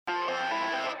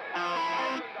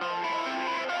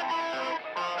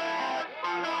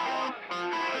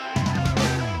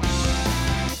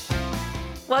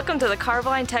Welcome to the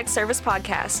Carboline Tech Service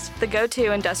Podcast, the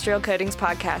go-to industrial coatings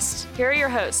podcast. Here are your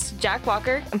hosts, Jack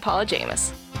Walker and Paula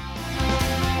James.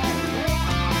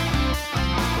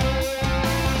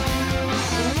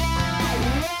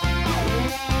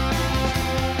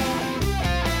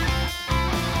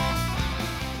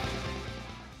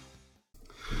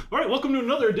 All right, welcome to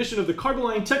another edition of the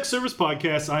Carboline Tech Service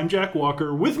Podcast. I'm Jack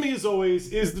Walker. With me, as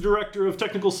always, is the Director of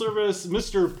Technical Service,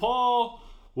 Mr. Paul,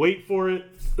 wait for it,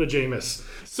 the Jamis.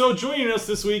 So joining us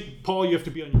this week, Paul, you have to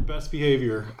be on your best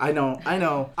behavior. I know. I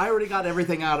already got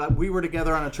everything out. We were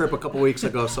together on a trip a couple weeks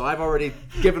ago, so I've already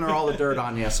given her all the dirt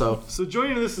on you. So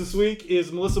joining us this week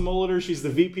is Melissa Molitor. She's the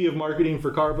VP of Marketing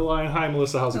for Carboline. Hi,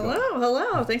 Melissa. How's it going?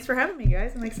 Hello. Thanks for having me,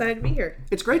 guys. I'm excited to be here.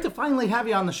 It's great to finally have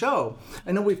you on the show.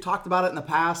 I know we've talked about it in the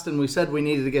past, and we said we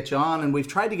needed to get you on, and we've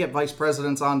tried to get vice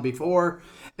presidents on before,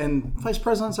 and vice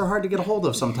presidents are hard to get a hold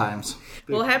of sometimes.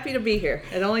 Well, happy to be here.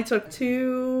 It only took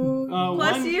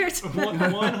 2+ years.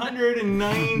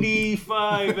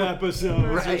 195 episodes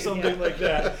or something like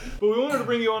that. But we wanted to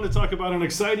bring you on to talk about an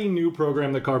exciting new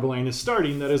program that Carboline is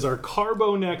starting. That is our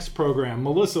CarboNext program.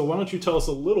 Melissa, why don't you tell us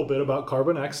a little bit about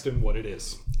CarboNext and what it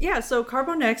is? Yeah, so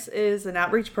CarboNext is an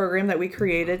outreach program that we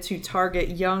created to target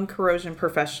young corrosion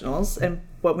professionals. And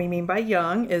what we mean by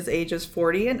young is ages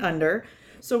 40 and under.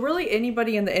 So really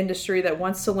anybody in the industry that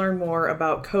wants to learn more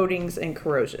about coatings and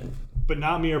corrosion. But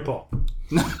not me or Paul.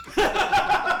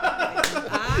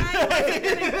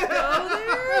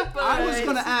 I was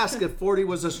going to ask if 40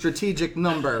 was a strategic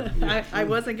number. I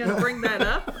wasn't going to bring that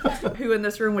up, who in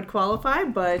this room would qualify,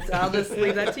 but I'll just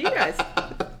leave that to you guys.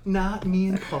 Not me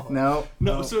and Paul. No.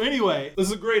 So anyway, this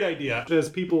is a great idea. As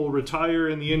people retire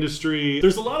in the industry,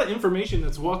 there's a lot of information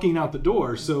that's walking out the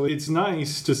door. So it's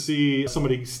nice to see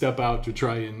somebody step out to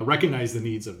try and recognize the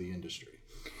needs of the industry.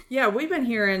 Yeah, we've been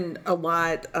hearing a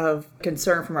lot of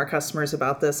concern from our customers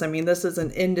about this. I mean, this is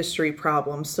an industry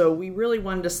problem. So we really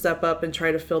wanted to step up and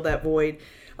try to fill that void.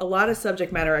 A lot of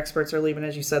subject matter experts are leaving,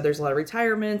 as you said. There's a lot of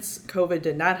retirements. COVID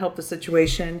did not help the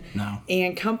situation. No.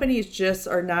 And companies just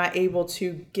are not able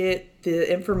to get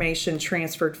the information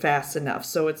transferred fast enough.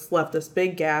 So it's left this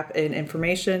big gap in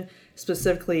information,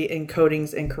 specifically in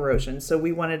coatings and corrosion. So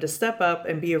we wanted to step up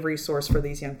and be a resource for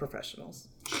these young professionals.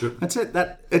 Sure. That's it.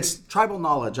 It's tribal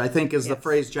knowledge, I think, is the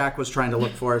phrase Jack was trying to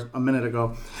look for a minute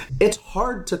ago. It's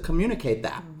hard to communicate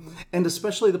that. And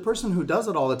especially the person who does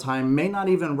it all the time may not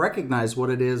even recognize what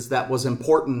it is that was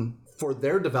important for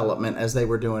their development as they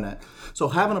were doing it. So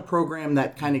having a program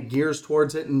that kind of gears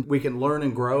towards it and we can learn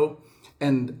and grow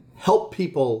and help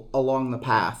people along the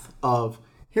path of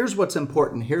here's what's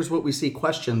important, here's what we see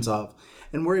questions of.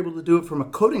 And we're able to do it from a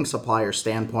coating supplier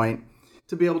standpoint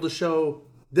to be able to show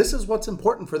this is what's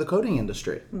important for the coating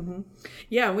industry. Mm-hmm.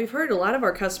 Yeah, we've heard a lot of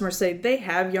our customers say they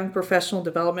have young professional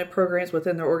development programs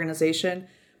within their organization,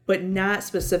 but not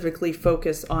specifically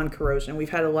focused on corrosion. We've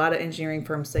had a lot of engineering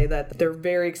firms say that they're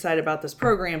very excited about this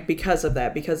program because of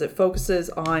that, because it focuses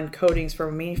on coatings from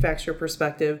a manufacturer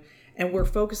perspective, and we're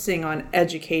focusing on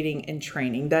educating and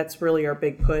training. That's really our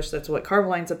big push. That's what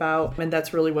Carboline's about, and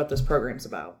that's really what this program's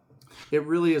about. It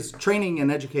really is. Training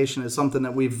and education is something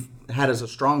that we've had as a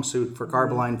strong suit for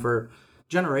Carboline for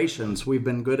generations. We've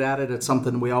been good at it. It's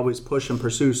something we always push and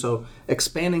pursue. So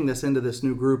expanding this into this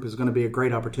new group is going to be a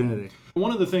great opportunity.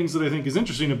 One of the things that I think is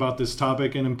interesting about this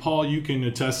topic, and Paul, you can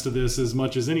attest to this as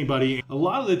much as anybody, a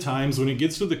lot of the times when it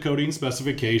gets to the coating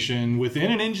specification within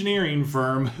an engineering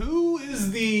firm, who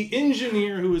is the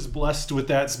engineer who is blessed with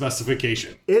that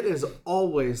specification? It is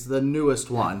always the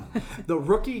newest one. The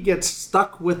rookie gets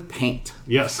stuck with paint.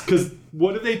 Yes, because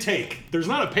what do they take? There's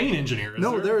not a paint engineer, is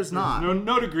No, there? there is not.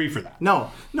 No degree for that.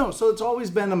 No. So it's always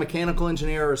been a mechanical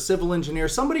engineer or a civil engineer,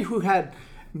 somebody who had,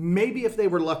 maybe if they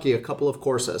were lucky, a couple of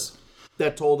courses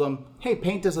that told them, hey,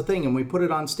 paint is a thing, and we put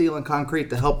it on steel and concrete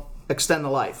to help extend the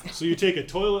life. So you take a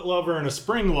toilet lover and a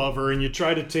spring lover and you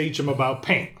try to teach them about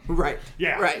paint. Right.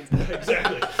 Yeah. Right.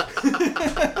 Exactly.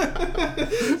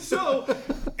 So,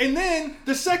 and then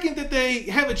the second that they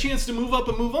have a chance to move up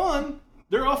and move on,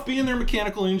 they're off being their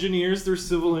mechanical engineers, their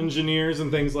civil engineers, and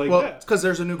things like Well, that. it's because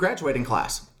there's a new graduating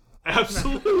class.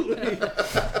 Absolutely.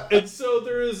 And so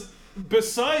there is,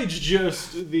 besides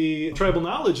just the tribal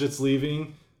knowledge that's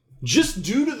leaving, just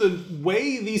due to the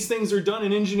way these things are done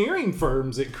in engineering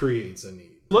firms, it creates a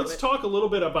need. Let's talk a little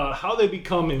bit about how they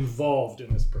become involved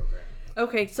in this program.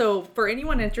 Okay, so for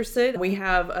anyone interested, we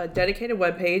have a dedicated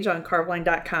webpage on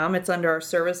carboline.com. It's under our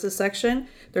services section.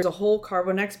 There's a whole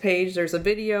CarboNext page. There's a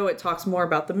video. It talks more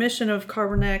about the mission of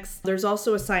CarboNext. There's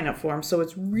also a sign-up form. So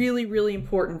it's really, really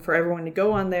important for everyone to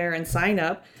go on there and sign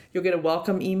up. You'll get a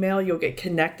welcome email. You'll get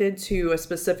connected to a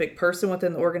specific person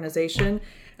within the organization.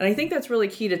 And I think that's really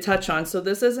key to touch on. So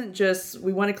this isn't just,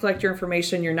 we want to collect your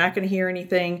information, you're not going to hear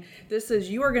anything. This is,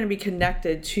 you are going to be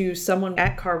connected to someone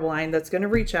at Carboline that's going to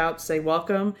reach out, say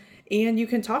welcome, and you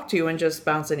can talk to and just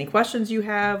bounce any questions you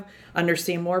have,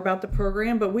 understand more about the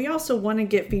program. But we also want to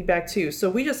get feedback too. So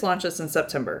we just launched this in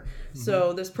September.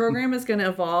 So this program is going to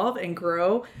evolve and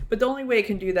grow. But the only way it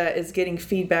can do that is getting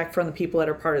feedback from the people that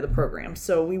are part of the program.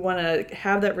 So we want to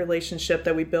have that relationship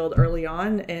that we build early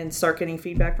on and start getting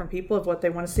feedback from people of what they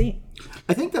want to see.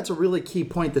 I think that's a really key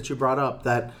point that you brought up,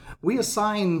 that we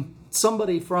assign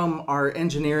somebody from our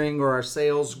engineering or our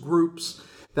sales groups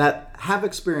that have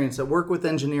experience, that work with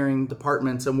engineering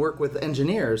departments and work with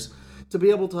engineers, to be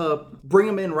able to bring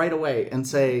them in right away and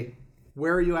say,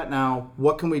 where are you at now?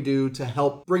 What can we do to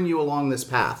help bring you along this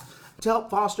path? To help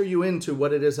foster you into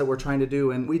what it is that we're trying to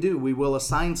do. And we will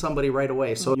assign somebody right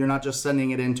away. So you're not just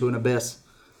sending it into an abyss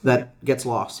that gets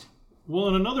lost. Well,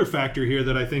 and another factor here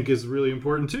that I think is really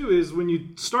important too is when you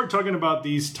start talking about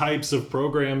these types of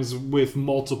programs with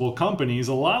multiple companies,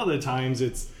 a lot of the times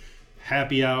it's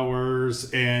happy hours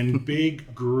and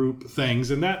big group things,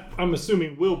 and that I'm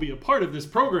assuming will be a part of this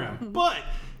program. But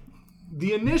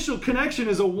the initial connection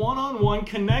is a one-on-one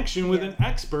connection with an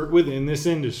expert within this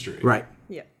industry. Right.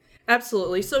 Yeah,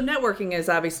 absolutely. So networking is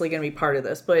obviously going to be part of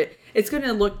this, but it's going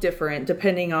to look different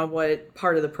depending on what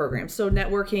part of the program. So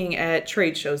networking at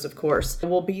trade shows, of course,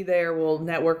 we'll be there, we'll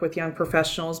network with young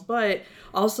professionals, but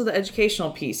also the educational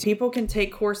piece. People can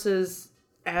take courses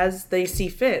as they see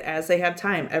fit, as they have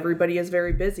time. Everybody is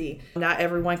very busy. Not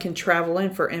everyone can travel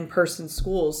in for in-person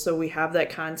schools, so we have that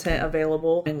content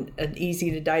available in an easy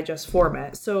to digest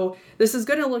format. So this is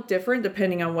going to look different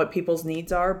depending on what people's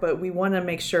needs are, but we want to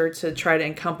make sure to try to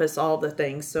encompass all the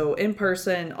things. So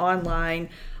in-person, online.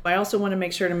 I also want to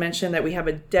make sure to mention that we have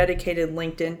a dedicated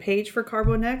LinkedIn page for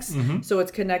CarboNext. So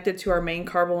it's connected to our main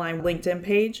Carboline LinkedIn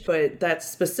page, but that's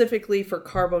specifically for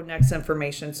CarboNext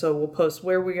information. So we'll post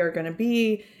where we are going to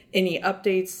be, any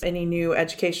updates, any new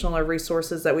educational or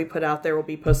resources that we put out there will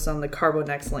be posted on the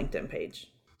CarboNext LinkedIn page.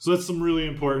 So that's some really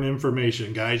important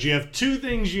information, guys. You have two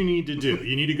things you need to do.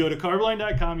 You need to go to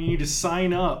carboline.com. You need to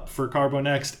sign up for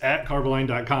CarboNext at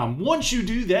carboline.com. Once you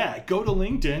do that, go to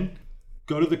LinkedIn.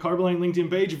 Go to the Carboline LinkedIn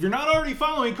page. If you're not already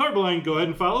following Carboline, go ahead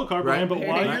and follow Carboline. Right. But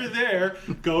while you're there,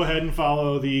 go ahead and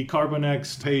follow the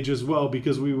CarboNext page as well,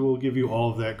 because we will give you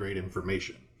all of that great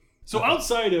information. So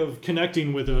outside of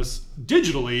connecting with us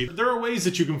digitally, there are ways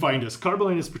that you can find us.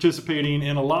 Carboline is participating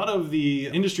in a lot of the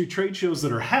industry trade shows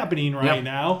that are happening right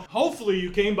now. Hopefully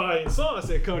you came by and saw us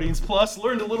at Coatings Plus,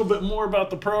 learned a little bit more about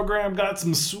the program, got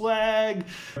some swag.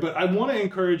 But I want to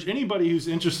encourage anybody who's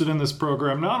interested in this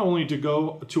program not only to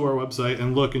go to our website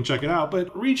and look and check it out,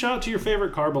 but reach out to your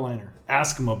favorite Carboliner.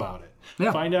 Ask them about it.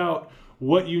 Yeah. Find out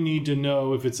what you need to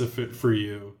know if it's a fit for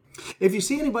you. If you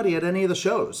see anybody at any of the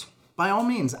shows, by all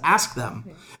means, ask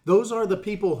them. Those are the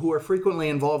people who are frequently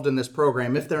involved in this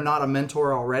program. If they're not a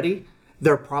mentor already,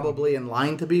 they're probably in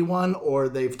line to be one, or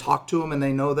they've talked to them and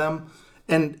they know them.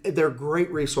 And they're great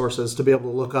resources to be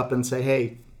able to look up and say,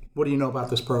 hey, what do you know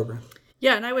about this program?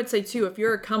 Yeah, and I would say, too, if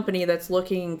you're a company that's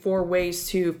looking for ways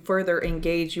to further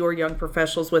engage your young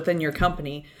professionals within your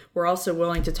company, we're also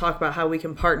willing to talk about how we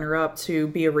can partner up to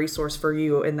be a resource for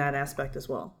you in that aspect as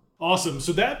well. Awesome.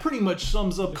 So that pretty much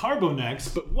sums up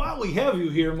CarboNext. But while we have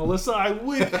you here, Melissa, I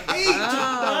would hate to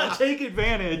not take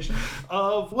advantage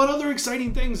of what other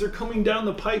exciting things are coming down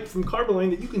the pipe from Carboline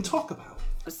that you can talk about.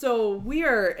 So we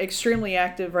are extremely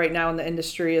active right now in the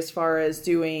industry as far as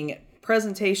doing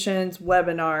presentations,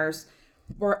 webinars,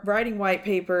 writing white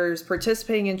papers,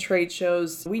 participating in trade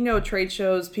shows. We know trade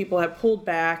shows, people have pulled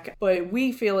back, but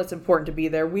we feel it's important to be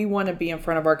there. We want to be in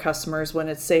front of our customers when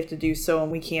it's safe to do so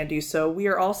and we can do so. We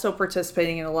are also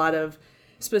participating in a lot of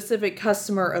specific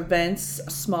customer events,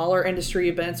 smaller industry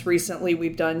events. Recently,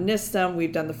 we've done NISTM,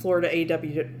 we've done the Florida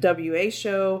AWWA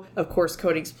show, of course,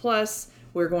 Coatings Plus.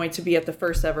 We're going to be at the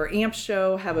first ever AMP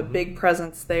show, have a big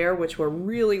presence there, which we're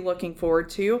really looking forward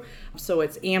to. So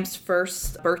it's AMP's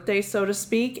first birthday, so to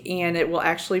speak, and it will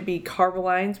actually be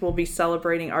Carboline's. We'll be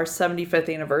celebrating our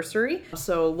 75th anniversary.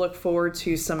 So look forward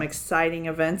to some exciting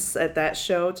events at that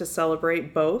show to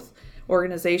celebrate both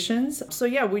organizations. So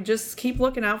yeah, we just keep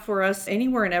looking out for us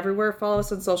anywhere and everywhere. Follow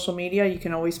us on social media. You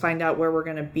can always find out where we're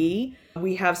going to be.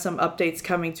 We have some updates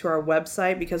coming to our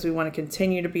website because we want to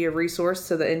continue to be a resource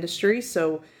to the industry.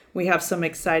 So we have some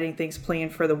exciting things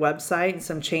planned for the website and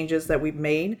some changes that we've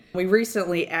made. We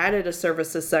recently added a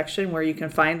services section where you can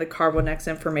find the CarboNext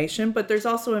information, but there's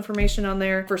also information on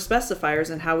there for specifiers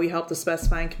and how we help the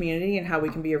specifying community and how we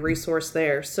can be a resource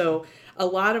there. So a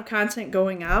lot of content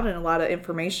going out and a lot of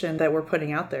information that we're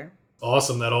putting out there.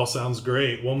 Awesome. That all sounds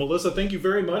great. Well, Melissa, thank you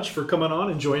very much for coming on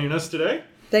and joining us today.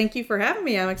 Thank you for having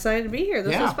me. I'm excited to be here.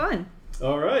 This was fun.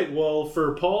 All right. Well,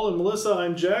 for Paul and Melissa,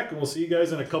 I'm Jack, and we'll see you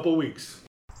guys in a couple weeks.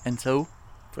 And so,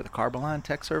 for the Carboline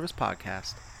Tech Service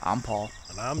Podcast, I'm Paul.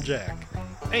 And I'm Jack.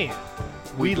 And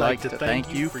we'd like to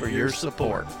thank you for your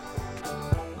support.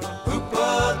 Who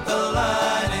put the